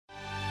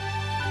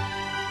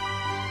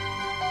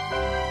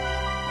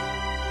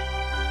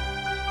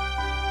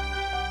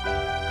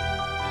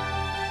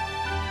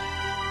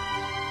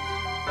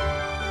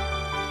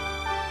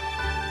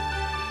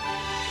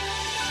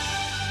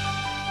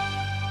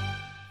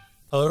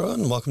Hello,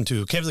 everyone. Welcome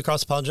to Cave of the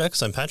Cross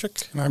Apologetics. I'm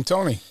Patrick. And I'm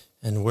Tony.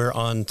 And we're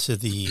on to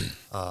the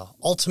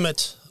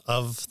ultimate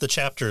of the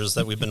chapters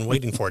that we've been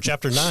waiting for.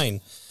 Chapter 9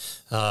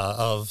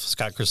 of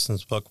Scott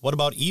Christensen's book, What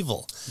About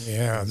Evil?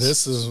 Yeah,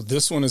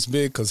 this one is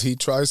big because he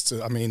tries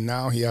to,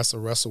 now he has to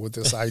wrestle with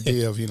this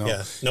idea of,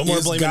 no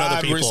more blaming God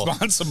other people.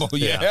 Responsible?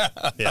 Yeah.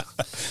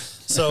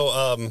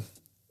 So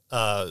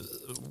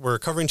we're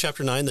covering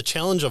Chapter 9, the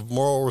challenge of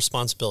moral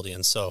responsibility.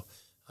 And so,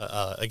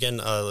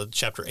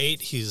 Chapter 8,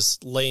 he's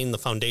laying the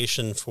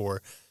foundation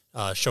for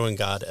showing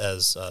God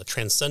as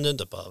transcendent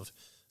above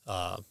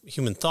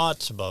human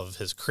thought, above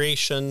his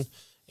creation,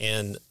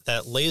 and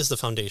that lays the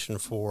foundation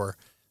for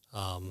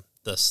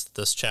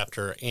this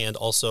chapter, and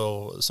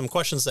also some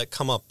questions that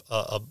come up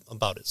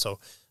about it. So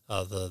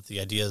the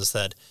idea is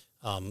that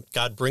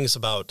God brings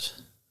about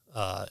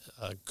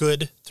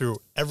good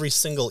through every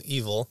single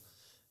evil,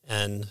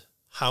 and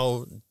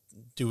how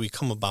do we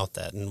come about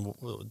that, and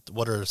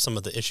what are some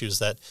of the issues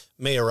that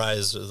may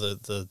arise,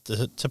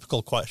 the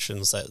typical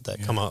questions that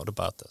come out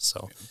about this?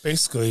 So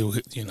basically,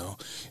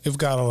 if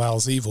God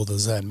allows evil,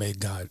 does that make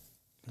God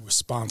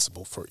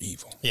responsible for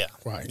evil? Yeah.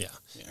 Right. Yeah.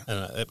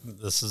 And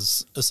this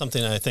is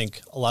something I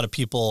think a lot of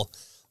people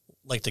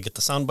like to get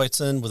the sound bites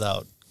in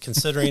without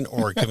considering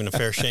or giving a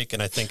fair shake.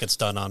 And I think it's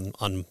done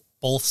on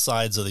both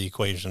sides of the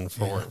equation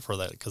for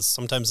that, because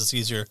sometimes it's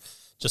easier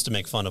just to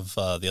make fun of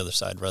the other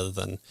side rather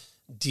than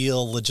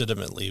deal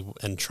legitimately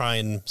and try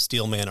and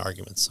steel man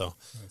arguments. So,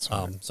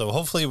 right. So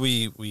hopefully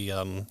we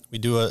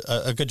do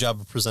a good job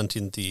of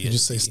presenting the. Did you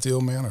say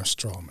steel man or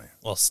straw man?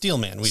 Well, steel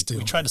man. We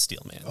try to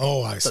steel man.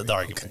 Oh, I see. The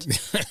argument.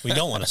 Okay. We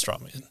don't want a straw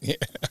man. Yeah.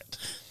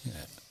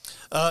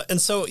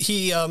 And so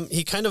he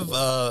kind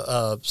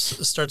of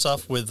starts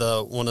off with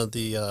one of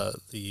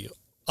the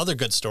other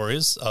good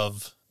stories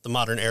of the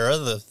modern era,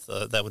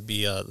 that would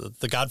be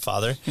the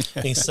Godfather.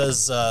 And he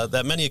says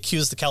that many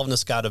accuse the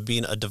Calvinist God of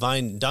being a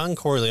divine Don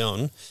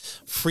Corleone.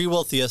 Free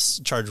will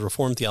theists charge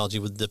Reformed theology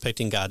with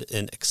depicting God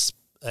in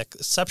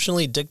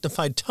exceptionally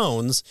dignified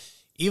tones,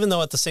 even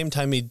though at the same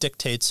time he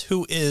dictates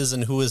who is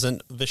and who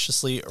isn't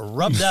viciously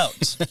rubbed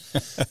out.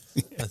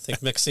 I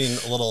think mixing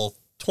a little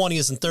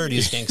 20s and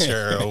 30s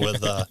gangster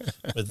with the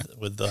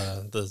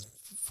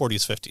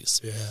 40s,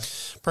 50s. Yeah.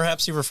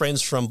 Perhaps he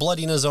refrains from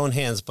blooding his own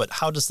hands, but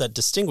how does that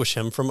distinguish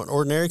him from an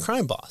ordinary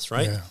crime boss,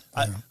 right?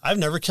 Yeah. I've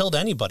never killed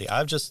anybody.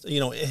 I've just,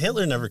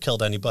 Hitler never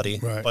killed anybody,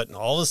 right. But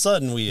all of a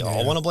sudden we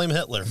all want to blame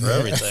Hitler for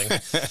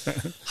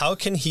everything. How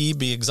can he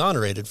be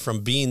exonerated from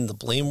being the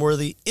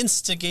blameworthy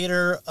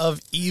instigator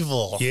of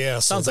evil? Yeah.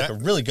 Sounds like a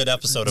really good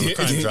episode of a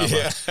crime drama.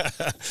 Yeah.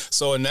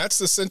 So, and that's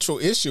the central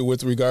issue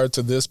with regard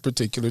to this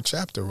particular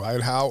chapter, right?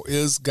 How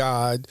is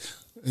God...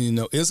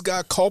 is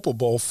God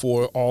culpable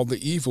for all the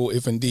evil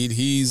if indeed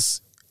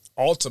he's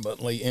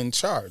ultimately in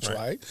charge,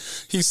 right?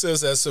 He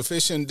says that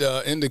sufficient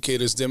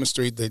indicators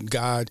demonstrate that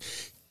God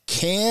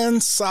can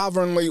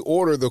sovereignly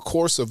order the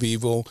course of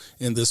evil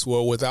in this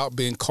world without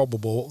being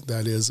culpable,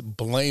 that is,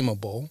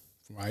 blamable,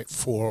 right,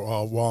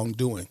 for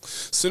wrongdoing.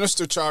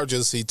 Sinister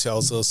charges, he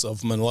tells us,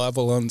 of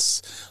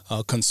malevolence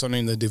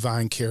concerning the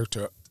divine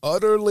character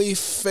utterly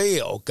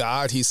fail.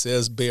 God, he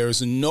says,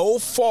 bears no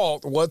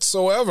fault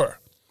whatsoever.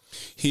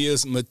 He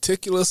is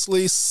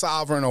meticulously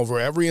sovereign over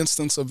every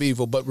instance of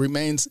evil, but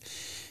remains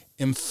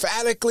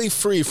emphatically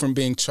free from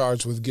being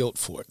charged with guilt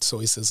for it. So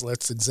he says,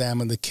 let's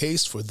examine the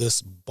case for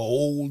this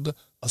bold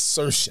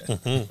assertion.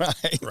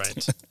 Mm-hmm.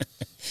 Right.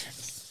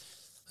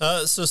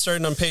 So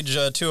starting on page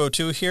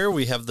 202 here,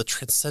 we have the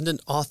transcendent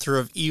author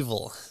of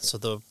evil. So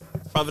the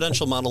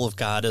providential model of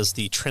God as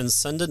the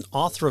transcendent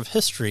author of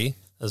history,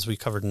 as we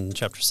covered in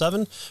Chapter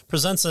 7,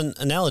 presents an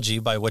analogy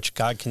by which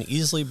God can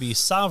easily be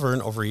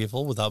sovereign over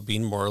evil without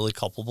being morally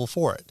culpable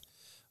for it.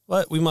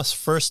 But we must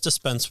first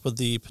dispense with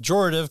the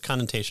pejorative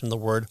connotation of the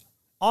word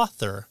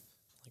author,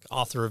 like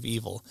author of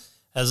evil,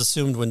 as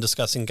assumed when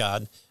discussing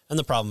God and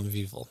the problem of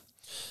evil.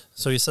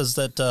 So he says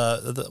that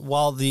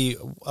while the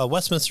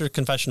Westminster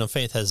Confession of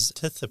Faith has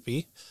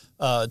antipathy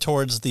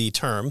towards the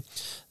term,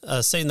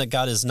 saying that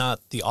God is not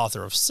the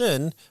author of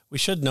sin, we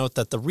should note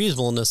that the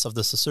reasonableness of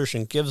this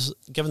assertion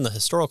given the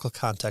historical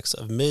context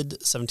of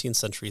mid-17th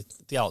century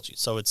theology.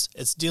 So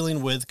it's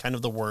dealing with kind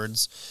of the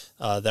words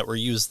that were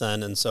used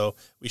then, and so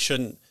we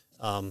shouldn't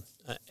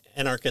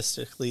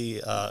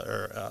anarchistically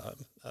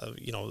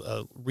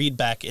read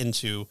back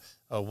into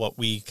what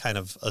we kind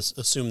of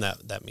assume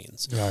that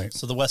means. Right.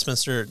 So the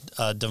Westminster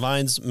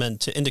Divines meant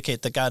to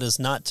indicate that God is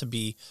not to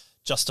be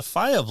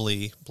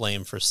justifiably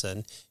blamed for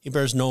sin. He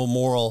bears no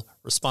moral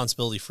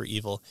responsibility for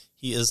evil.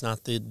 He is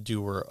not the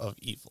doer of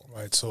evil.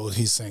 Right. So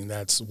he's saying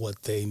that's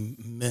what they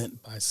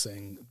meant by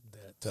saying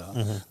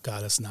that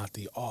God is not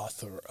the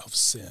author of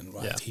sin,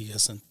 right?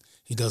 Yeah.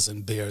 He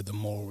doesn't bear the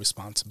moral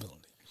responsibility.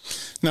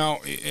 Now,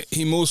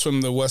 he moves from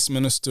the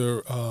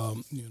Westminster,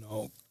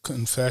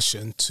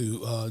 Confession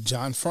to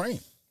John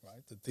Frame,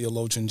 right? The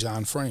theologian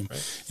John Frame.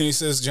 Right. And he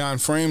says John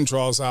Frame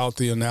draws out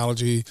the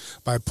analogy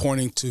by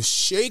pointing to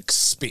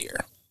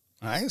Shakespeare.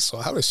 Right? So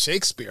how does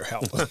Shakespeare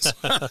help us?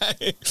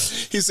 Right?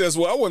 He says,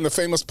 well, when the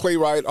famous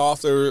playwright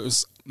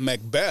authors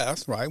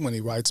Macbeth, right, when he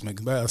writes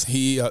Macbeth,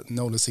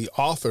 notice he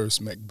authors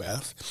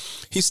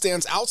Macbeth. He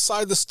stands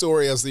outside the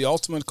story as the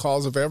ultimate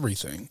cause of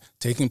everything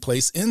taking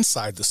place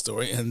inside the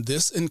story, and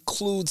this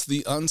includes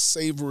the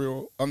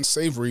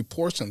unsavory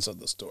portions of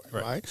the story,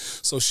 right?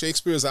 So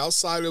Shakespeare is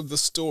outside of the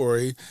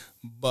story,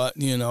 but,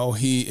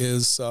 he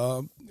is,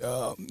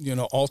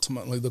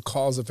 ultimately the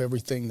cause of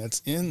everything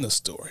that's in the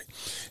story.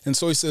 And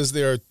so he says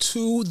there are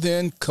two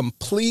then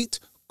complete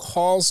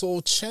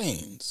causal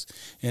chains,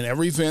 and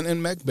every event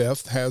in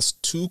Macbeth has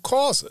two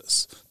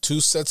causes,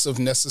 two sets of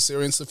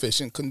necessary and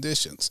sufficient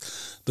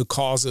conditions. The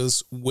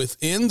causes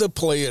within the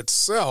play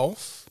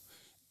itself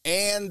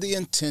and the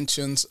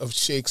intentions of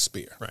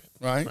Shakespeare.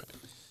 Right.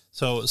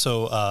 So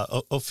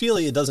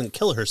Ophelia doesn't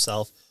kill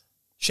herself.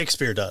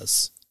 Shakespeare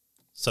does.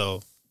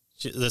 So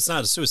it's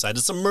not a suicide.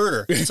 It's a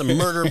murder. It's a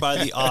murder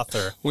by the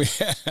author.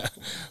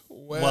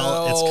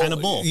 Well, it's kind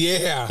of both.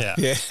 Yeah.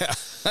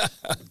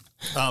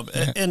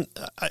 And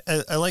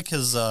I like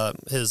his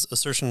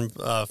assertion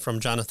from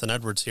Jonathan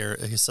Edwards here.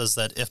 He says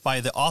that if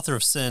by the author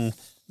of sin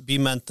be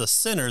meant the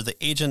sinner, the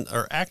agent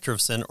or actor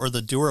of sin, or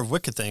the doer of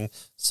wicked thing,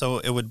 so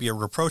it would be a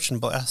reproach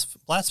and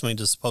blasphemy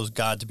to suppose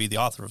God to be the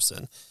author of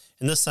sin.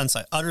 In this sense,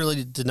 I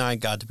utterly deny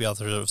God to be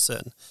author of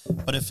sin.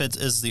 But if it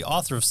is the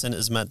author of sin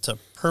is meant to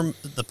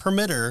the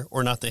permitter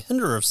or not the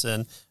hinderer of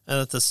sin, and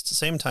at the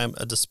same time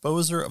a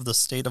disposer of the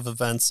state of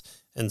events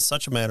in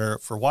such a manner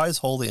for wise,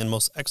 holy, and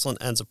most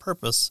excellent ends of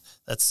purpose,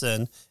 that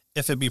sin,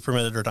 if it be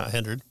permitted or not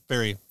hindered,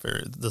 very,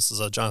 very, this is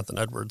a Jonathan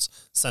Edwards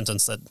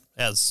sentence that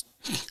has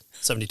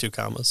 72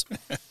 commas.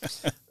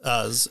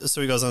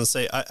 So he goes on to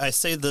say, I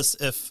say this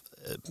if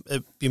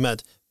it be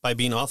meant by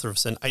being author of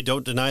sin. I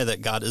don't deny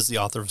that God is the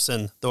author of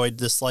sin, though I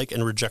dislike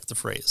and reject the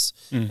phrase.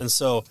 And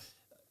so,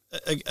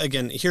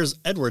 again, here's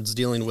Edwards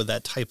dealing with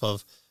that type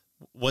of,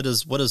 what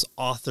does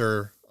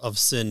author of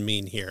sin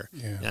mean here?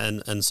 Yeah.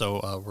 And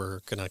so we're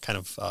going to kind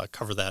of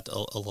cover that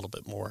a little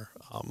bit more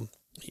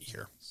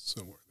here.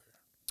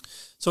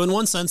 So in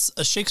one sense,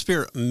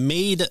 Shakespeare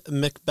made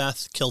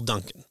Macbeth kill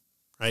Duncan,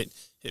 right?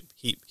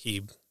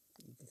 He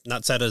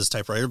not sat at his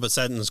typewriter, but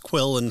sat in his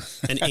quill and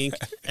ink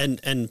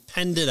and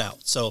penned it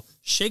out. So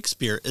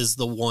Shakespeare is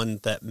the one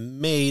that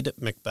made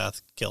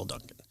Macbeth kill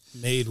Duncan.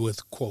 Made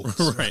with quotes.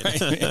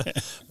 Right.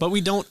 But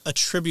we don't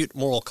attribute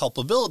moral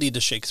culpability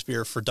to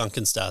Shakespeare for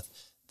Duncan's death.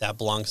 That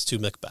belongs to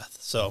Macbeth.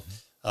 So,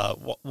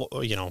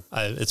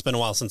 it's been a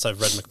while since I've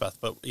read Macbeth,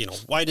 but,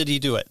 why did he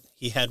do it?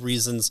 He had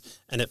reasons,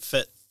 and it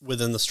fit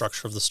within the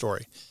structure of the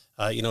story.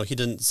 He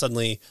didn't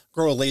suddenly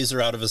grow a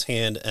laser out of his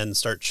hand and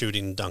start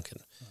shooting Duncan.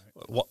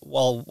 Right.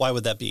 Well, why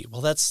would that be?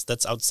 Well, that's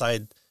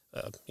outside,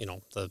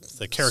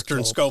 the character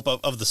and scope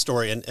of the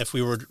story. And if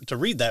we were to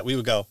read that, we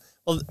would go,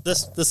 well,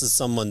 this is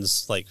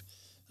someone's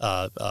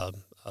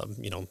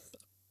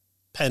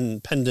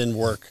penned in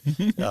work,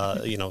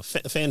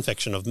 fan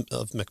fiction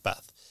of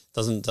Macbeth.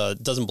 Doesn't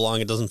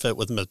belong. It doesn't fit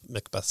with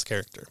Macbeth's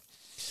character.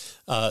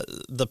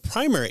 The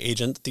primary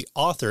agent, the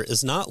author,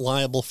 is not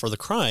liable for the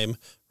crime.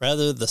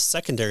 Rather, the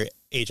secondary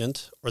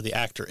agent or the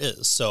actor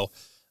is. So,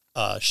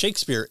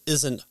 Shakespeare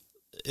is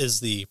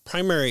the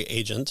primary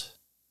agent.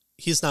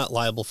 He's not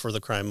liable for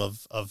the crime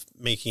of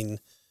making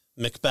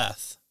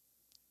Macbeth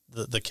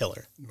the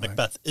killer. Right.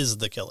 Macbeth is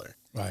the killer.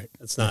 Right.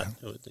 It's not.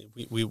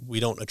 Yeah. We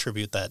don't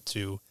attribute that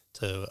to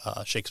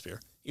Shakespeare,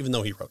 even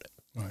though he wrote it.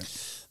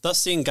 Right. Thus,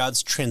 seeing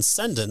God's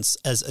transcendence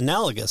as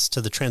analogous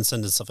to the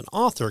transcendence of an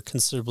author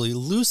considerably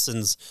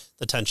loosens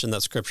the tension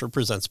that Scripture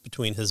presents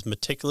between his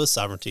meticulous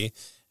sovereignty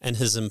and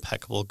his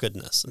impeccable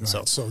goodness. And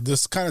right. So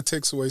this kind of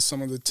takes away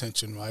some of the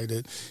tension, right?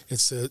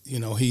 It's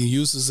he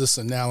uses this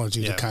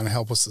analogy to kind of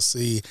help us to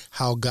see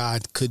how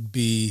God could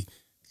be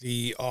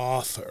the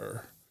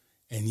author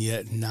and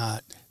yet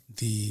not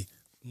the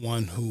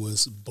one who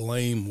is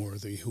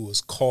blameworthy, who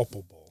is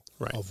culpable.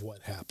 Right. Of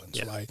what happens,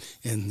 right?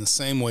 In the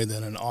same way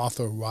that an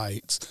author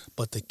writes,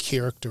 but the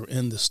character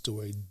in the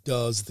story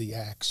does the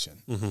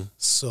action. Mm-hmm.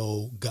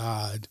 So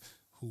God,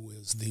 who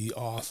is the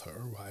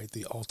author, right,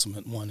 the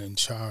ultimate one in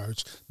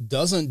charge,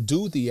 doesn't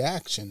do the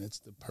action. It's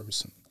the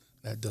person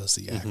that does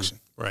the action.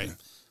 Right.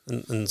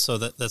 Yeah. And so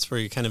that's where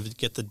you kind of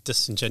get the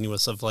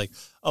disingenuous of like,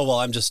 oh, well,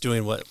 I'm just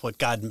doing what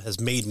God has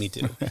made me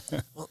do.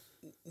 Well,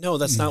 no,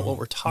 that's not what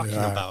we're talking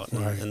about.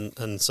 Right.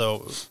 And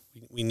so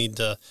we need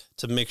to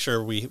make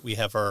sure we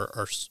have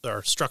our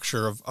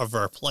structure of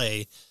our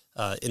play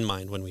in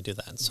mind when we do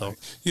that. So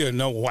right. Yeah,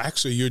 no, well,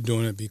 actually you're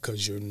doing it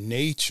because your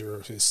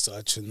nature is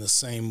such in the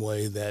same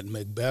way that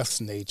Macbeth's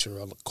nature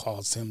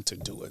caused him to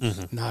do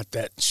it, not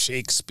that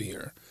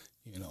Shakespeare,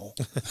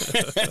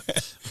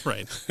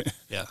 Right.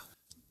 Yeah.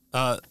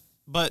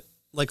 But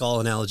like all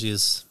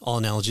analogies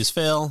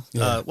fail.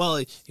 Yeah.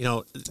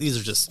 These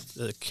are just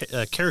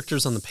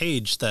characters on the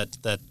page that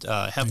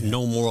have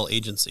no moral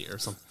agency or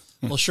something.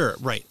 Well, sure,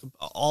 right.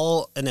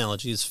 All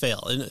analogies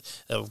fail, and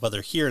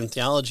whether here in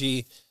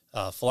theology,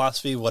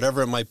 philosophy,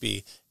 whatever it might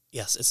be.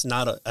 Yes, it's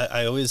not.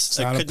 I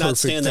could not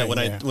stand that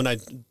when I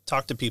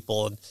talk to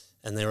people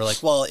and they were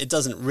like, "Well, it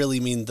doesn't really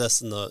mean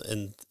this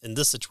in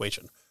this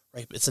situation,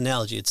 right?" It's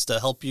analogy. It's to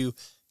help you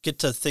get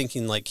to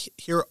thinking like,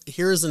 here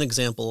is an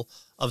example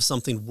of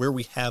something where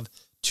we have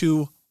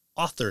two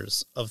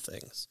authors of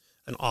things,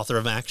 an author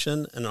of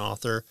action and an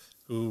author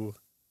who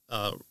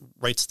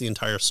writes the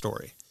entire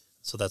story.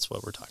 So that's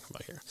what we're talking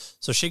about here.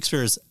 So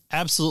Shakespeare is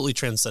absolutely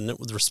transcendent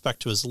with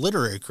respect to his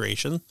literary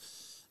creation.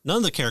 None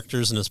of the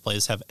characters in his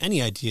plays have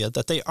any idea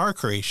that they are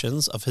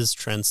creations of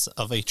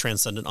a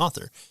transcendent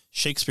author.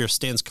 Shakespeare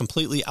stands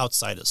completely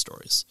outside his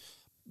stories.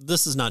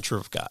 This is not true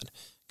of God.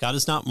 God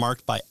is not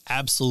marked by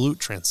absolute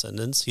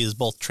transcendence. He is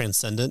both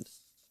transcendent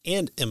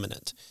and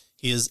immanent.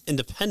 He is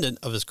independent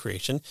of his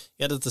creation,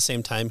 yet at the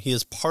same time, he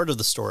is part of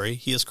the story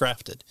he has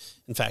crafted.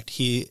 In fact,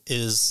 he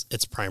is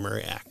its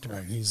primary actor.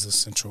 Right, he's the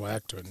central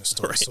actor in the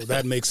story. Right. So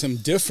that makes him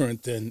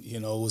different than,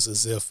 it was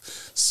as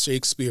if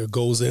Shakespeare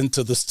goes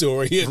into the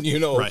story and,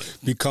 Right.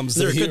 becomes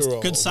the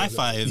hero. Good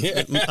sci-fi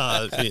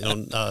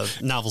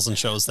novels and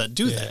shows that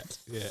do that.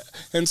 Yeah.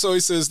 And so he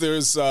says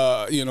there's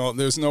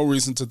no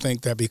reason to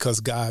think that because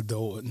God,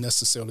 though,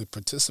 necessarily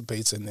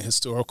participates in the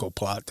historical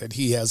plot that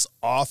he has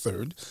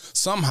authored,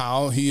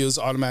 somehow he is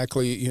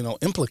automatically,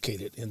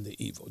 implicated in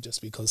the evil just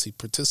because he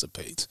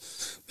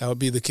participates. That would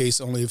be the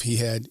case only if he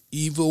had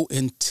evil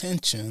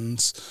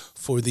intentions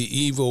for the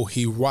evil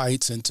he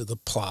writes into the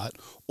plot,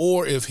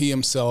 or if he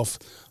himself,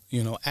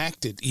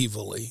 acted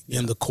evilly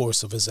in the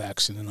course of his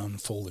action and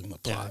unfolding the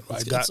plot. Yeah,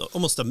 right? it's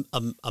almost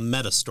a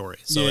meta story.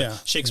 So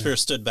Shakespeare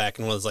stood back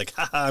and was like,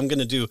 I'm going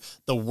to do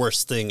the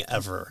worst thing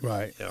ever.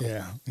 Right.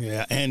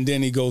 Yeah. And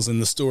then he goes in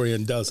the story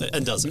and does it.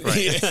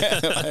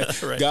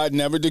 Right. Right. God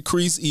never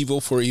decrees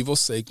evil for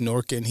evil's sake,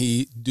 nor can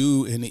he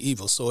do any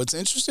evil. So it's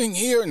interesting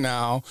here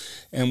now,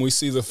 and we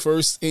see the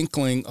first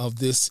inkling of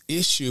this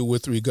issue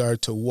with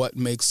regard to what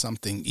makes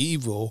something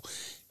evil.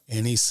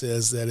 And he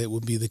says that it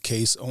would be the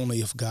case only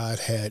if God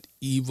had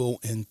evil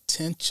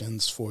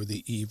intentions for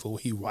the evil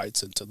he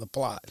writes into the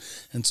plot.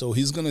 And so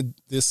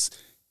this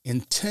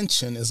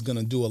intention is going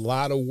to do a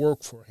lot of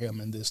work for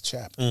him in this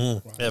chapter.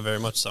 Mm-hmm. Right? Yeah, very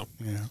much so.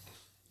 Yeah.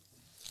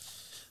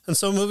 And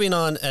so moving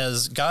on,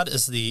 as God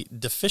is the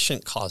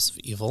deficient cause of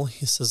evil,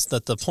 he says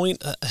that the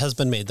point has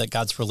been made that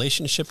God's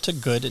relationship to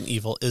good and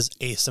evil is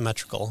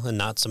asymmetrical and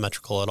not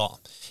symmetrical at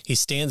all. He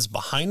stands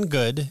behind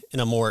good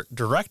in a more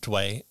direct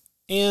way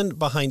and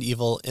behind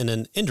evil in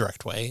an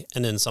indirect way,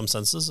 and in some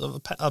senses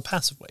a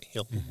passive way. He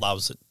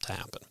allows it to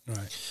happen.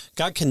 Right.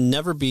 God can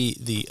never be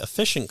the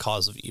efficient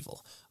cause of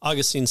evil.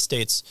 Augustine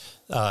states,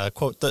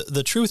 quote,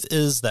 the truth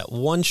is that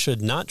one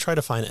should not try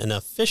to find an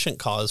efficient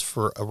cause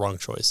for a wrong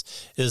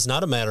choice. It is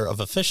not a matter of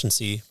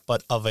efficiency,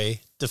 but of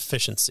a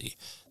deficiency.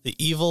 The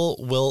evil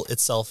will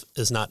itself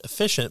is not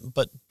efficient,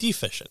 but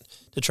deficient.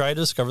 To try to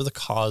discover the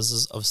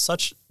causes of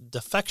such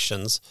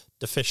defections,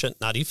 deficient,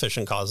 not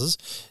efficient causes,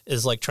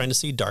 is like trying to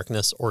see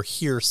darkness or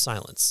hear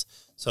silence.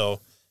 So,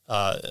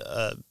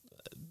 kind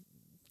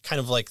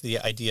of like the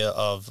idea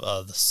of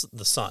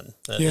the sun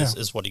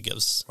is what he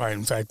gives. Right.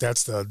 In fact,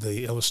 that's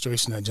the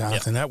illustration that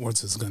Jonathan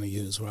Edwards is going to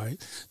use, right?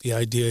 The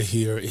idea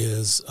here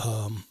is,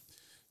 the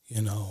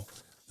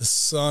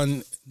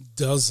sun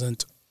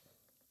doesn't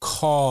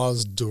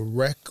cause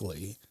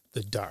directly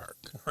the dark.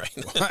 Right.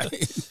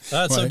 It's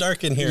so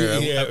dark in here.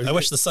 Yeah. I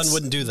wish the sun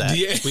wouldn't do that.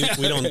 Yeah.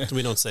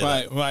 We don't say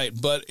that. Right.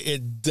 But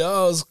it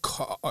does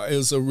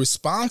is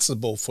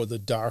responsible for the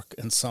dark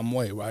in some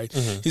way, right?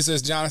 Mm-hmm. He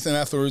says Jonathan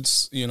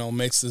Edwards,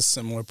 makes this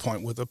similar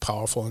point with a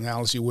powerful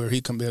analogy where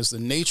he compares the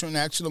nature and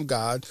action of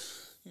God,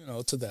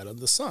 to that of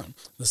the sun.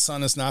 The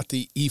sun is not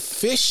the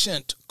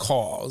efficient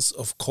cause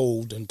of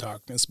cold and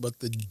darkness, but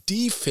the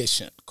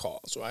deficient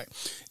cause, right?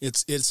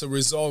 It's a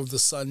result of the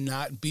sun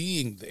not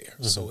being there.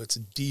 Mm-hmm. So it's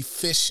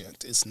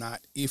deficient. It's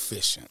not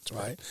efficient,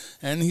 right?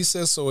 And he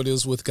says so it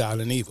is with God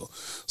and evil.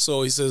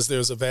 So he says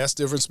there's a vast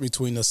difference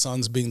between the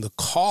sun's being the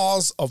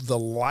cause of the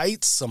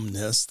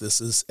lightsomeness, this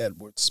is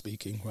Edwards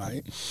speaking,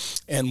 right?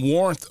 And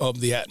warmth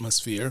of the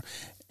atmosphere,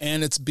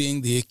 and it's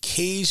being the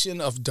occasion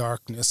of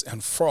darkness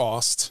and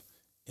frost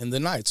in the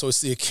night. So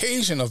it's the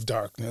occasion of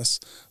darkness,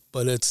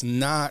 but it's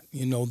not,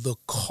 the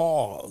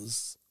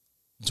cause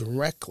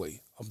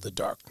directly of the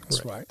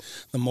darkness, right?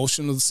 The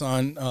motion of the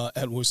sun,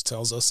 Edwards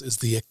tells us, is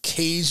the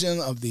occasion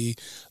of the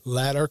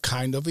latter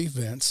kind of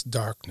events,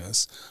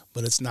 darkness,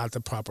 but it's not the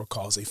proper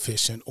cause,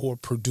 efficient, or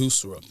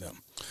producer of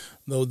them.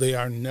 Though they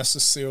are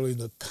necessarily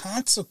the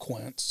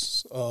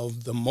consequence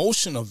of the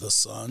motion of the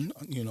sun,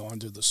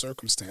 under the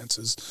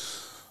circumstances,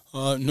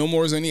 no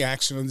more is any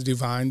action of the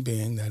divine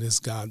being, that is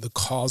God, the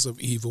cause of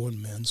evil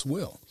in men's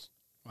wills,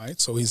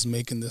 right? So he's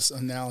making this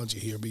analogy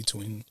here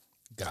between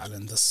God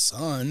and the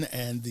sun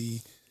and the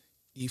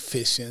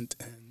efficient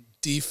and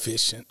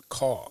deficient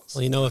cause.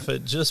 Well, if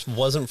it just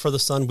wasn't for the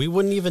sun, we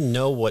wouldn't even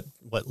know what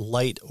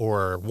light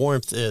or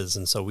warmth is,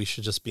 and so we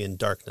should just be in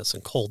darkness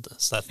and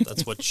coldness.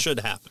 That's what should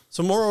happen.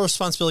 So moral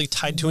responsibility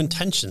tied to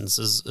intentions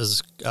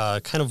is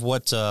kind of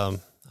what...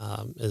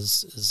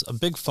 is a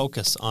big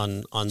focus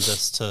on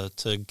this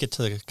to get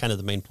to kind of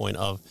the main point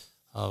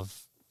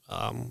of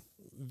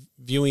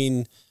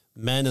viewing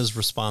men as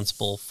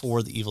responsible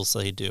for the evils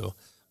they do,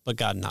 but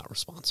God not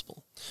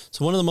responsible.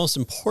 So one of the most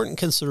important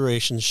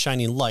considerations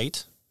shining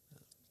light,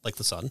 like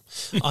the sun,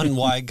 on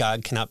why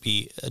God cannot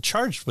be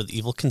charged with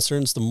evil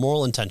concerns the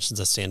moral intentions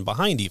that stand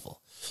behind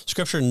evil.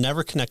 Scripture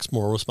never connects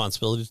moral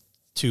responsibility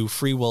to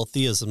free will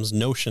theism's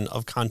notion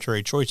of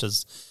contrary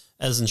choices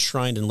as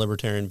enshrined in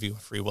libertarian view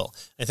of free will.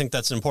 I think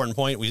that's an important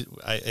point.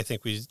 I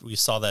think we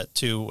saw that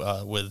too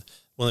with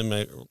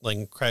William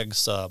Lane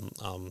Craig's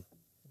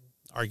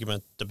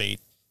argument, debate,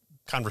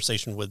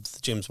 conversation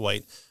with James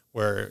White,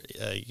 where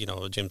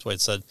James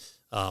White said,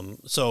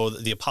 so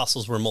the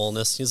apostles were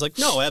moralists. He's like,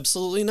 no,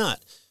 absolutely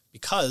not,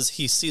 because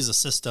he sees a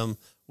system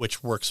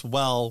which works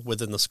well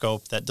within the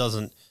scope that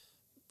doesn't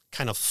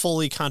kind of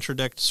fully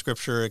contradict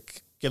Scripture.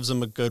 It gives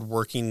him a good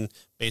working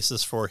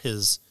basis for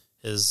his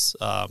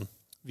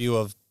view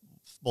of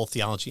both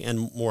theology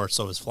and more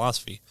so his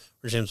philosophy,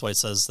 where James White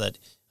says that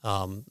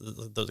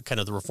the kind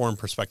of the Reformed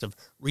perspective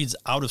reads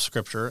out of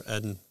Scripture,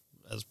 and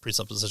as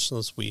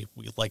presuppositionalists, we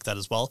like that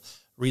as well,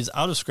 reads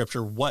out of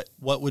Scripture what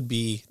would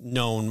be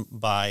known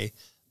by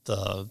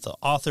the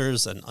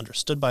authors and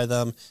understood by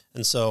them.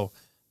 And so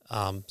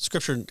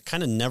Scripture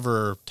kind of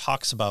never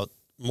talks about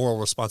moral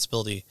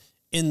responsibility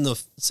in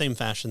the same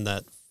fashion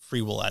that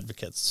free will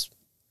advocates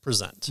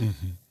present.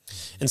 Mm-hmm.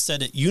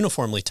 Instead, it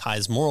uniformly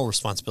ties moral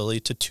responsibility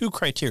to two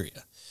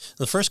criteria.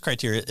 The first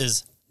criteria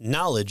is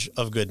knowledge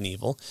of good and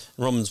evil.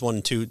 Romans 1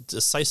 and 2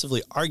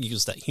 decisively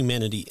argues that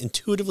humanity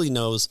intuitively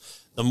knows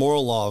the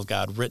moral law of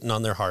God written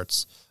on their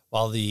hearts,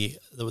 while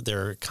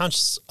their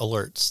conscience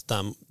alerts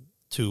them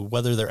to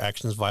whether their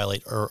actions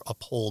violate or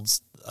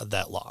upholds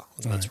that law.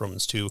 And that's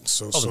Romans 2.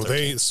 So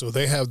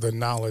they have the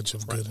knowledge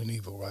of good and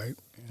evil, right?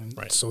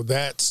 And so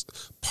that's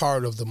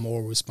part of the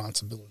moral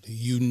responsibility.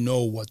 You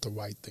know what the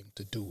right thing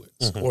to do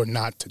is or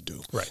not to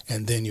do. Right.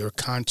 And then your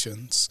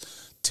conscience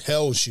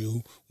tells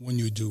you when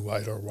you do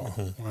right or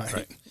wrong.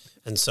 Right.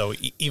 And so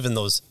even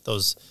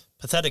those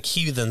pathetic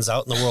heathens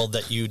out in the world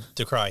that you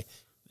decry,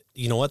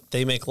 you know what?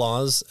 They make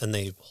laws and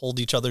they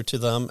hold each other to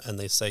them and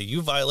they say,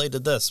 you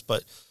violated this,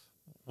 but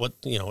what,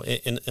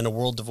 in a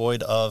world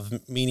devoid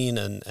of meaning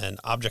and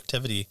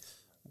objectivity,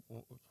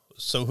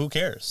 so who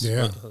cares?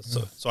 Yeah.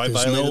 So I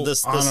violated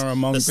this honor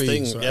among this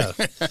thieves, thing.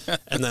 right? Yeah.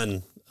 And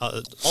then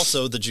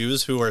also the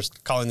Jews who are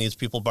calling these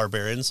people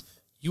barbarians,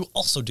 you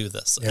also do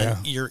this. Yeah.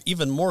 And you're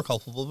even more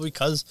culpable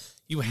because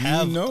you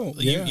have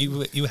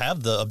you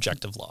have the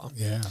objective law.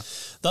 Yeah.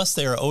 Thus,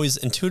 they also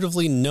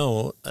intuitively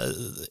know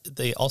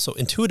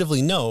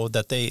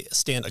that they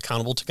stand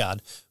accountable to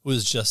God, who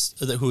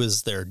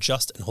is their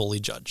just and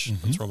holy judge.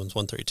 That's Romans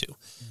 1:32.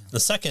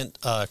 The second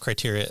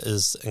criteria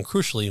is, and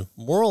crucially,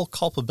 moral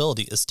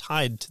culpability is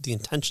tied to the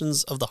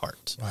intentions of the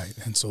heart. Right,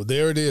 and so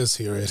there it is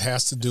here. It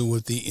has to do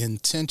with the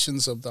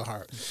intentions of the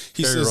heart.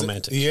 He Very says,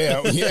 romantic.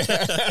 Yeah.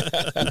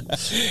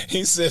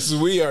 He says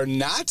we are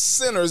not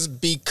sinners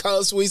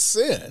because we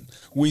sin.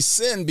 We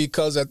sin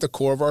because at the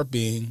core of our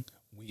being,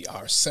 we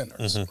are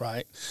sinners,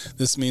 right?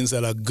 This means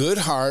that a good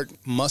heart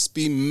must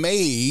be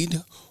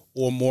made,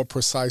 or more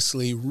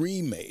precisely,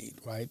 remade,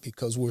 right?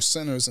 Because we're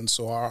sinners, and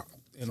so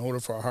in order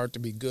for our heart to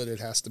be good, it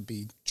has to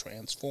be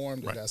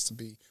transformed, it has to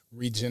be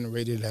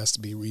regenerated, it has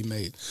to be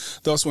remade.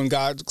 Thus, when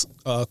God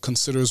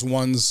considers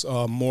one's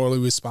morally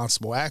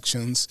responsible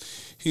actions,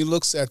 he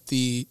looks at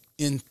the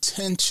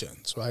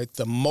intentions, right?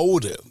 The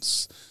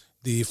motives,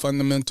 the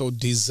fundamental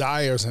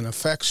desires and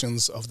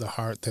affections of the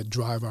heart that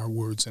drive our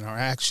words and our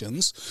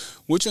actions,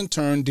 which in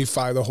turn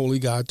defy the holy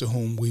God to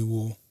whom we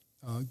will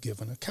give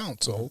an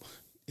account. So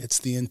it's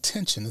the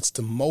intention, it's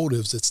the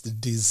motives, it's the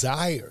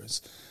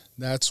desires.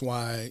 That's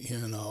why,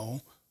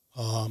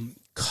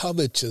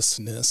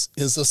 covetousness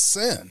is a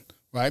sin,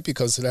 right?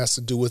 Because it has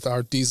to do with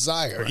our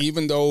desire. Right.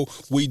 Even though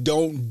we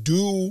don't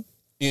do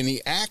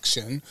any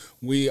action,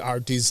 our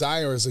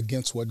desire is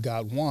against what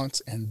God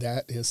wants, and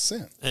that is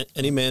sin.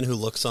 Any man who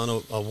looks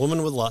on a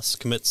woman with lust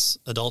commits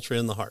adultery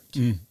in the heart.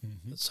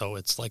 Mm-hmm. So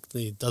it's like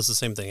he does the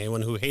same thing.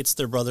 Anyone who hates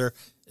their brother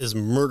is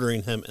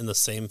murdering him in the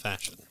same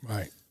fashion.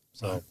 Right.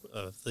 So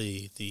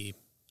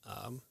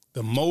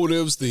the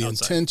motives, the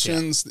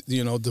intentions,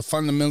 the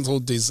fundamental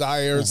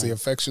desires, the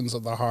affections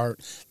of the heart,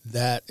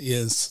 that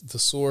is the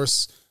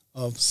source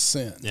of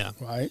sin. Yeah.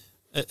 Right.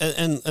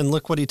 And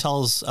look what he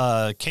tells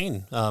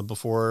Cain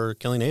before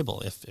killing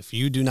Abel. If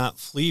you do not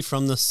flee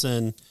from the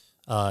sin,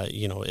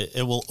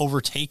 it will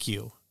overtake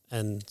you.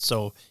 And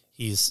so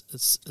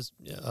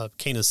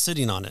Cain is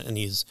sitting on it, and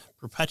he's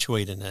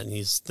perpetuating it, and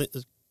he's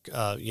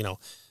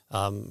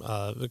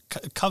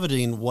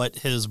coveting what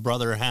his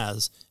brother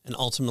has, and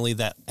ultimately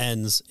that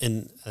ends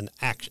in an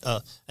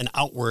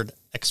outward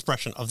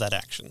expression of that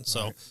action.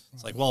 So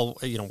it's like, well,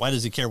 why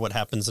does he care what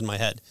happens in my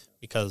head?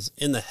 Because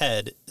in the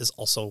head is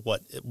also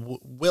what it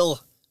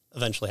will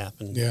eventually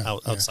happen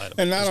outside of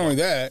it. And not only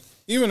that,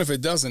 even if it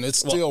doesn't, it's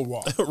still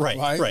wrong. Right.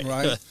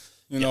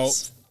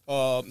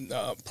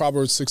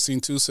 Proverbs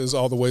 16:2 says,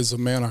 all the ways of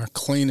man are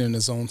clean in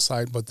his own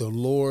sight, but the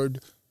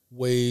Lord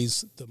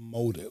weighs the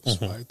motives,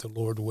 right? The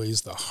Lord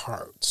weighs the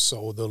heart.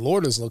 So the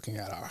Lord is looking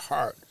at our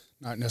heart,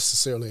 not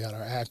necessarily at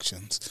our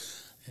actions.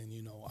 And,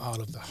 out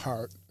of the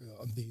heart,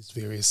 these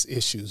various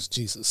issues,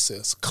 Jesus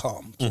says,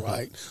 comes,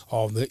 right?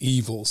 All the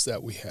evils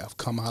that we have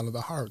come out of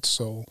the heart.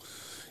 So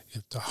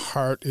if the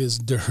heart is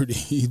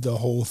dirty, the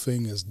whole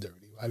thing is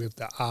dirty, right? If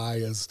the eye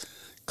is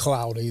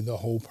cloudy, the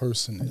whole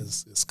person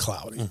is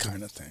cloudy,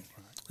 kind of thing.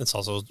 Right? It's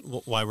also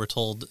why we're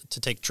told to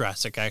take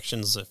drastic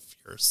actions. If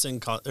your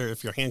or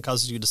if your hand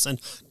causes you to sin,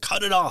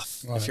 cut it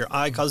off. Right. If your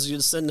eye causes you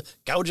to sin,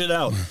 gouge it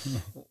out.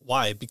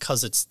 Why?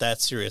 Because it's that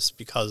serious.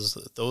 Because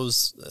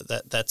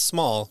that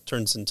small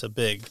turns into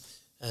big,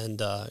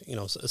 and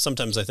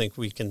sometimes I think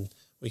we can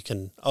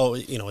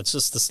it's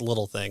just this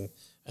little thing,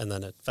 and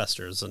then it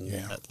festers, and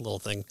that little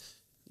thing.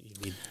 You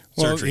need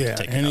surgery to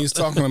take it out. He's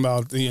talking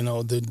about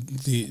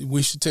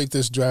we should take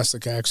this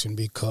drastic action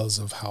because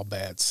of how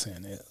bad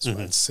sin is.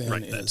 Right?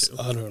 Sin is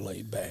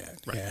utterly bad.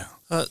 Right.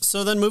 Yeah.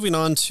 So then moving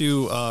on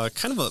to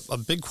kind of a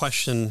big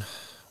question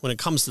when it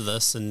comes to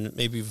this, and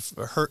maybe you've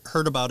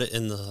heard about it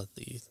in the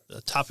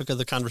topic of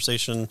the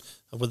conversation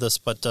with this,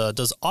 but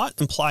does ought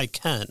imply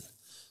can?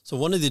 So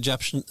one of the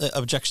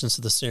objections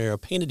to the scenario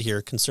painted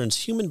here concerns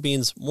human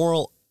beings'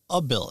 moral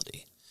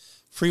ability.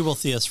 Free will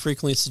theists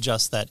frequently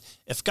suggest that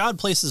if God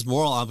places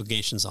moral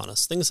obligations on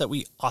us, things that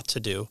we ought to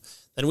do,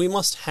 then we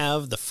must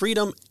have the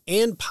freedom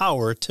and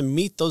power to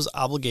meet those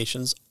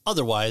obligations.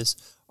 Otherwise,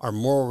 our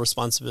moral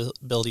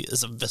responsibility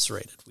is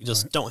eviscerated. We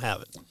just don't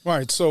have it.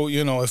 Right. So,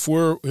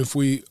 if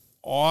we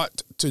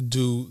ought to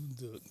do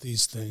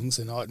these things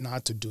and ought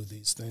not to do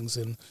these things,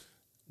 and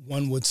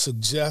one would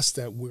suggest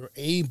that we're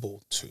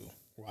able to.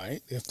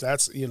 Right. If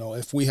that's,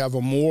 if we have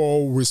a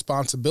moral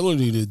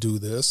responsibility to do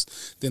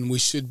this, then we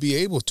should be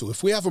able to.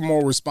 If we have a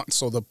moral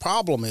so the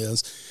problem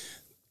is,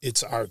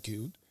 it's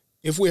argued,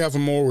 if we have a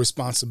moral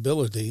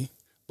responsibility,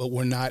 but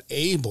we're not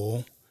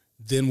able,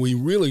 then we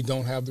really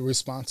don't have the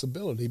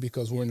responsibility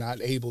because we're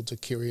not able to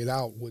carry it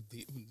out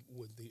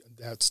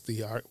that's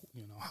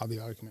how the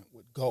argument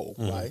would go.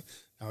 Right.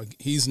 Now,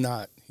 he's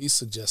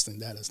suggesting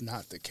that is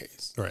not the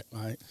case.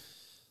 Right.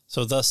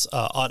 So thus,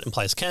 ought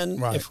implies can.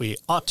 Right. If we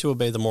ought to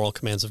obey the moral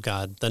commands of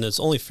God, then it's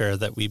only fair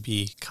that we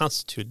be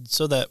constituted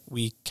so that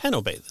we can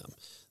obey them.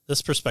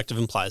 This perspective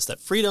implies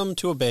that freedom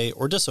to obey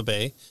or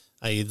disobey,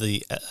 i.e.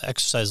 the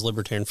exercise of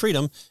libertarian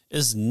freedom,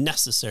 is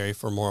necessary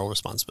for moral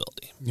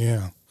responsibility.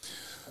 Yeah.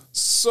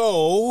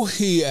 So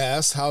he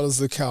asks, how does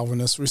the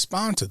Calvinist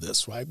respond to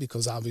this, right?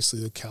 Because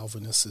obviously the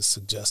Calvinist is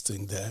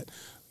suggesting that,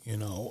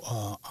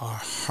 our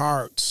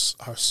hearts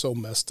are so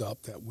messed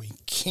up that we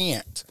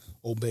can't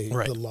obey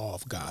the law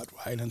of God,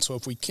 right? And so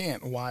if we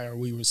can't, why are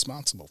we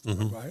responsible for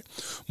it, right?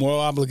 Moral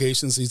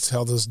obligations, he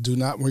tells us, do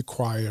not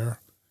require,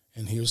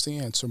 and here's the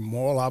answer,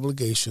 moral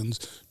obligations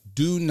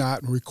do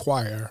not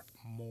require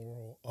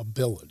moral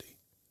ability.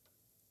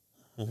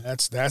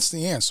 That's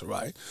the answer,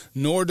 right?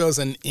 Nor does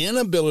an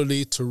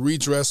inability to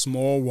redress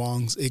moral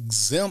wrongs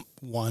exempt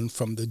one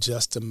from the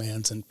just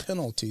demands and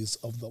penalties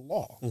of the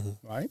law,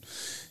 right?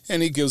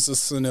 And he gives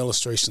us an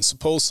illustration.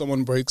 Suppose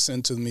someone breaks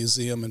into the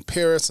museum in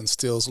Paris and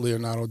steals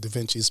Leonardo da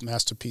Vinci's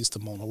masterpiece, the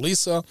Mona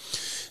Lisa,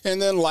 and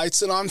then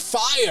lights it on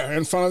fire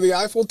in front of the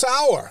Eiffel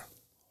Tower.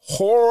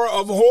 Horror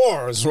of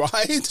horrors,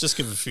 right? Just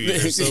give it a few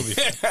years.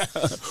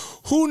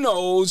 Who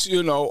knows,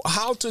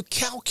 how to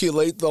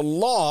calculate the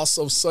loss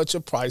of such a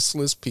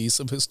priceless piece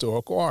of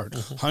historical art?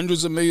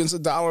 Hundreds of millions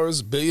of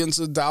dollars, billions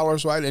of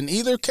dollars, right? In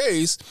either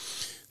case,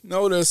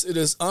 notice it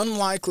is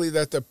unlikely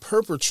that the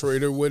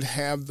perpetrator would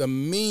have the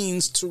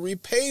means to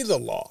repay the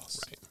loss,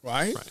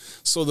 right?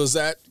 So does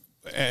that...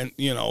 And,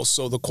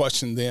 so the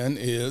question then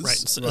is... Right.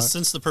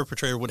 Since the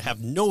perpetrator would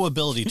have no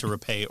ability to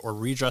repay or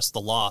redress the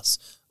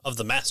loss of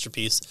the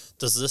masterpiece,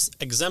 does this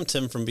exempt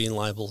him from being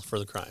liable for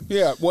the crime?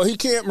 Yeah, well, he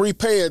can't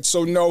repay it,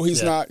 so no,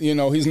 he's not,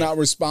 he's not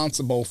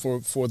responsible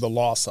for the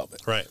loss of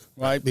it.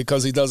 Right?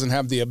 Because he doesn't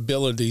have the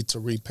ability to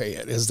repay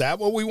it. Is that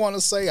what we want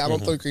to say? I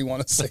don't think we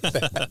want to say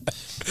that.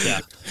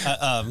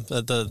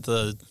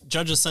 The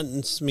judges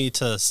sentenced me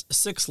to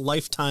 6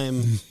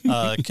 lifetime,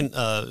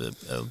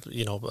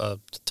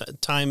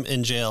 time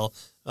in jail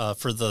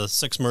for the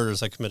 6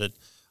 murders I committed.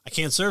 I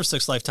can't serve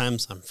 6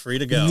 lifetimes. I'm free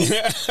to go.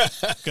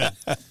 Good.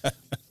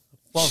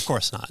 Well, of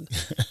course not.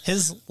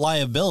 His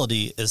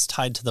liability is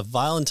tied to the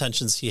vile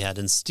intentions he had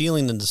in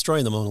stealing and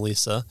destroying the Mona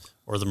Lisa,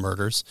 or the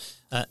murders,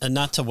 and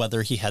not to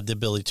whether he had the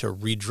ability to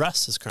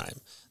redress his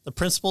crime. The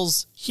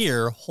principles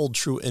here hold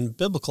true in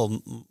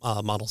biblical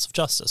models of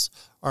justice.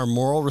 Our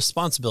moral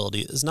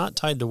responsibility is not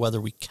tied to whether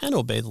we can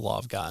obey the law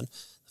of God.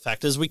 The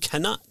fact is we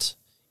cannot.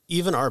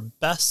 Even our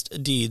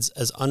best deeds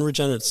as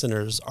unregenerate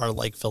sinners are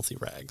like filthy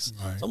rags.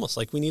 Right. It's almost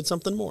like we need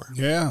something more.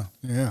 Yeah,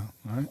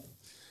 right.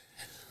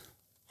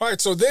 All right,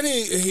 so then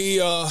he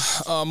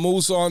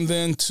moves on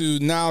then to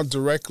now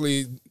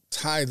directly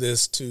tie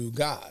this to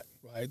God,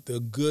 right?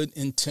 The good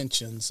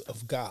intentions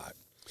of God.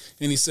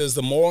 And he says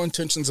the moral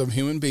intentions of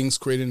human beings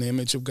created in the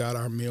image of God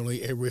are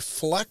merely a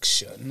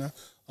reflection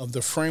of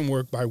the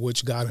framework by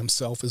which God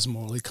himself is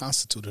morally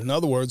constituted. In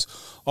other words,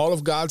 all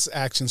of God's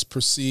actions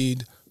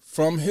proceed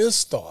from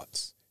his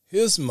thoughts,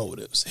 his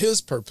motives,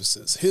 his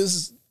purposes,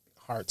 his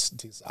heart's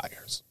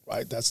desires,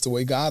 right? That's the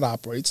way God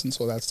operates, and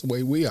so that's the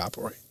way we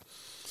operate.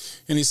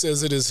 And he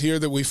says, it is here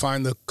that we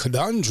find the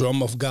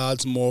conundrum of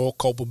God's moral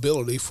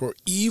culpability, for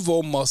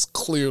evil must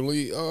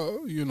clearly,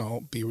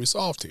 be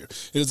resolved here.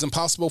 It is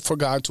impossible for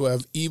God to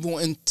have evil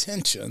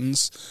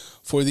intentions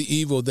for the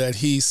evil that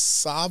he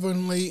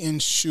sovereignly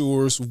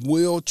ensures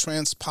will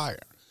transpire.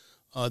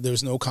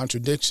 There's no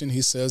contradiction,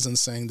 he says, in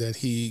saying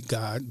that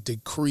God,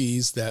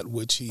 decrees that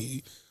which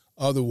he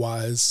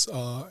otherwise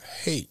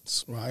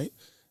hates, right?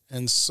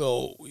 And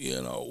so,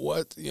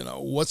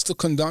 what's the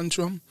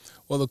conundrum?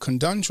 Well,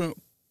 the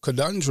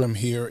conundrum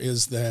here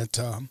is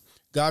that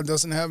God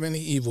doesn't have any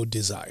evil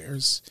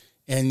desires,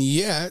 and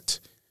yet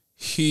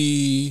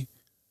he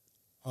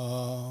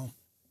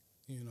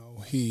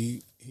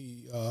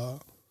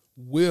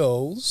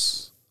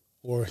wills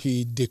or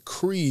he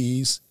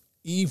decrees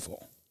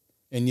evil,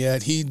 and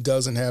yet he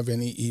doesn't have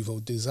any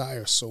evil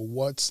desire. So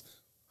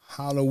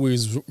how do we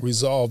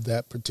resolve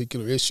that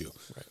particular issue?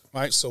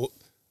 Right? So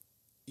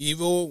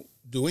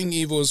doing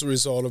evil is a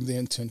result of the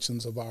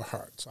intentions of our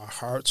hearts. Our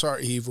hearts are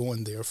evil,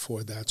 and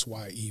therefore that's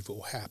why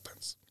evil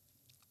happens.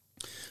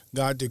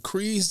 God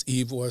decrees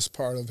evil as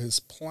part of his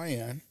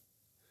plan,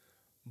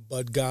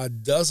 but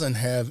God doesn't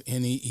have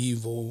any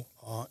evil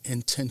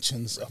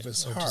intentions of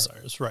his heart.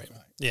 Desires, right.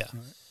 Yeah.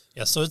 Right.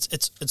 Yeah. So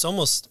it's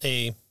almost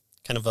a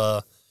kind of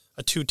a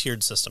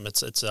two-tiered system.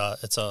 It's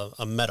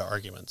a meta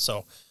argument.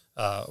 So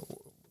our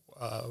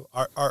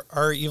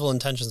evil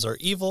intentions are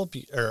evil,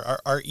 or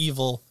our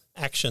evil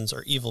actions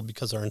are evil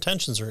because our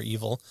intentions are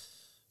evil.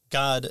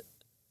 God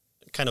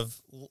kind of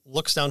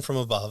looks down from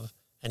above,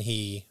 and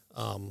he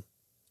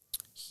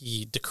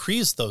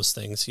decrees those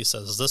things. He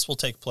says this will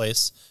take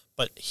place,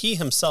 but he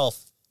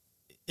himself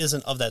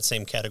isn't of that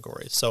same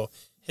category. So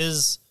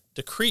his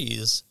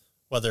decrees,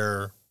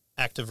 whether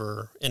active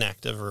or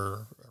inactive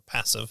or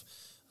passive,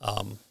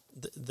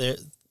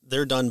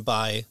 they're done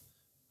by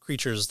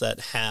creatures that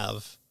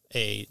have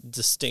a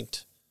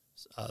distinct,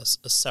 a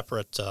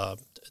separate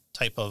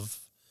type of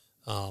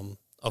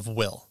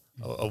will,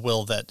 a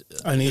will that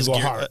an evil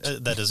heart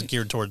that is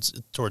geared towards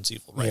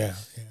evil, right? Yeah.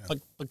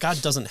 But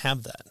God doesn't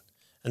have that,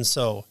 and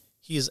so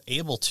he is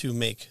able to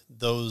make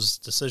those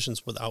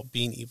decisions without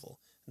being evil.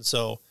 And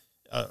so,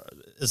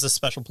 is this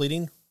special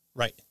pleading?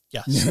 Right.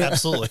 Yes,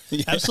 absolutely.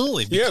 Yeah.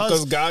 Absolutely.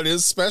 Because God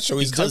is special.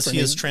 He's because different.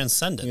 He is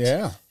transcendent.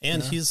 Yeah.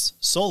 And he's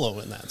solo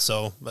in that.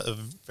 So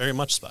very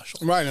much special.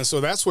 Right. And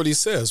so that's what he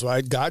says,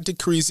 right? God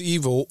decrees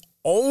evil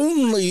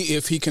only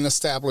if he can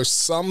establish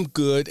some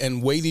good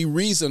and weighty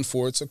reason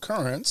for its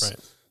occurrence,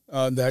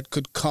 right, that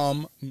could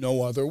come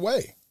no other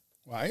way.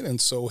 Right.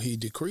 And so he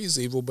decrees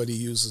evil, but he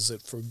uses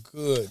it for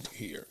good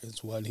here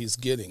is what he's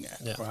getting at.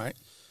 Yeah. Right.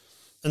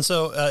 And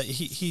so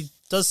he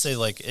does say,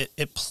 like,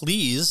 it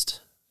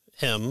pleased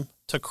him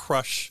to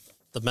crush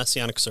the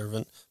messianic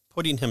servant,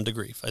 putting him to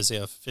grief,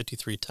 Isaiah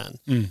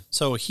 53:10.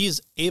 So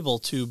he's able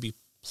to be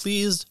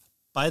pleased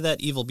by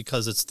that evil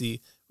because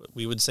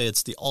we would say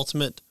it's the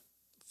ultimate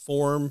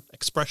form,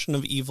 expression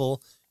of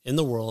evil in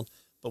the world.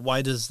 But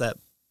why does that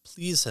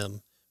please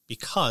him?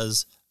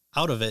 Because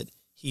out of it,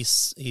 he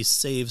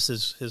saves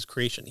his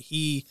creation.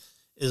 He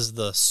is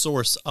the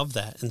source of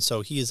that. And so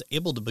he is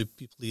able to be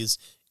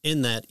pleased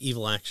in that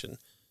evil action.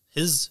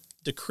 His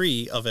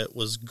decree of it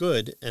was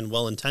good and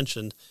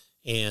well-intentioned,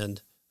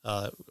 and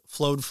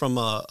flowed from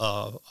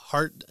a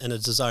heart and a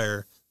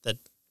desire that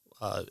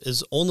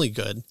is only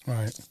good.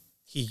 Right.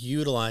 He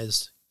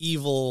utilized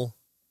evil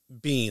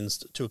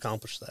beings to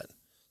accomplish that.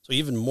 So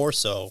even more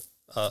so,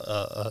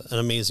 an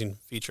amazing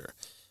feature.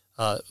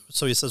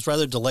 So he says,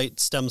 rather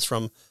delight stems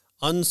from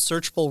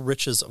unsearchable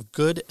riches of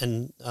good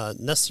and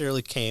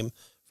necessarily came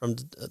from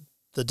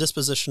the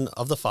disposition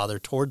of the Father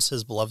towards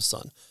his beloved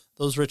Son.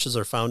 Those riches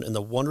are found in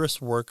the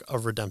wondrous work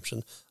of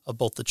redemption of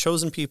both the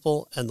chosen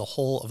people and the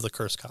whole of the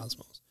cursed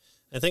cosmos.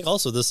 I think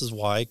also this is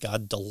why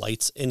God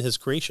delights in his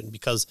creation,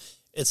 because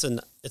it's a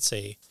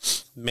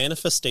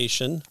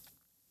manifestation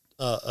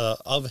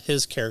of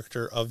his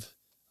character,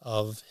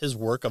 of his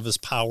work, of his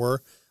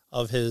power,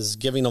 of his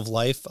giving of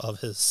life,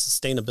 of his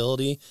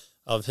sustainability,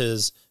 of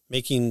his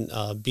making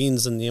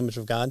beings in the image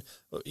of God.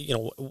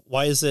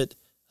 Why is it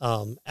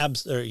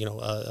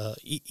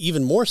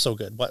even more so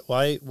good?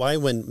 Why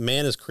when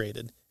man is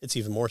created, it's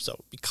even more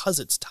so? Because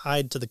it's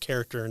tied to the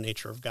character and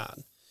nature of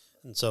God.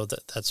 And so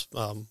that's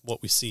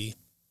what we see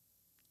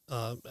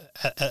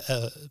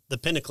the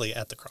pinnacle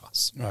at the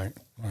cross. Right.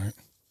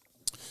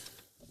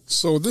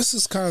 So this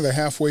is kind of the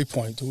halfway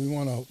point. Do we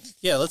want to?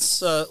 Yeah,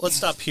 let's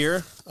stop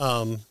here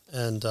and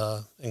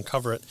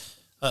cover it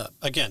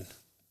again.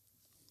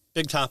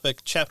 Big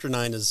topic. Chapter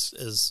 9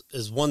 is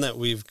one that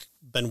we've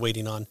been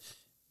waiting on.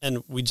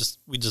 And we just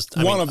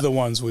the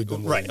ones we've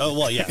been right. Oh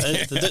well, yeah.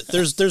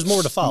 There's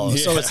more to follow,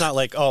 so it's not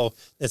like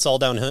it's all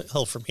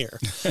downhill from here.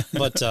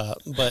 But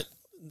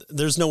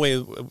there's no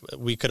way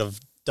we could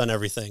have done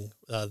everything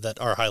that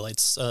our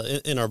highlights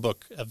in our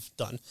book have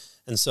done.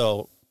 And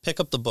so pick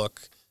up the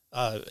book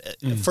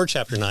for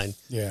chapter 9.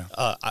 Yeah.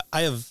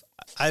 I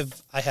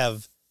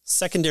have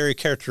secondary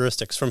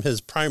characteristics from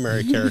his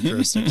primary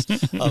characteristics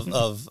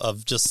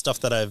of just stuff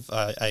that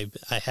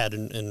I had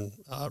in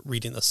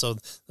reading this. So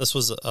this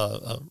was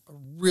a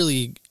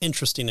really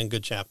interesting and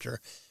good chapter,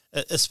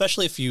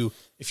 especially if you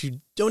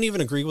don't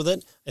even agree with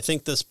it. I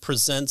think this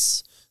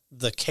presents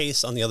the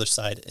case on the other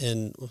side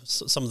in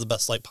some of the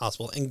best light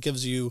possible and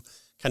gives you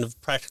kind of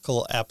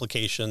practical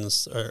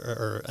applications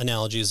or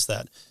analogies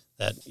that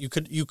you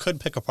could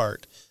pick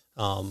apart.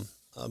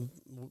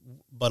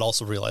 But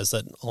also realize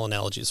that all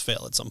analogies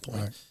fail at some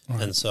point.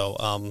 Right. And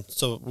so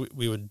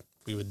we would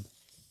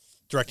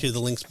direct you to the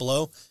links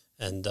below,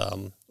 and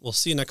we'll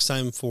see you next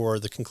time for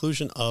the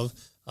conclusion of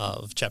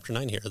chapter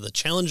 9 here, the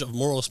challenge of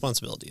moral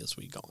responsibility as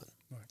we go on.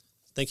 Right.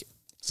 Thank you.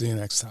 See you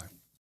next time.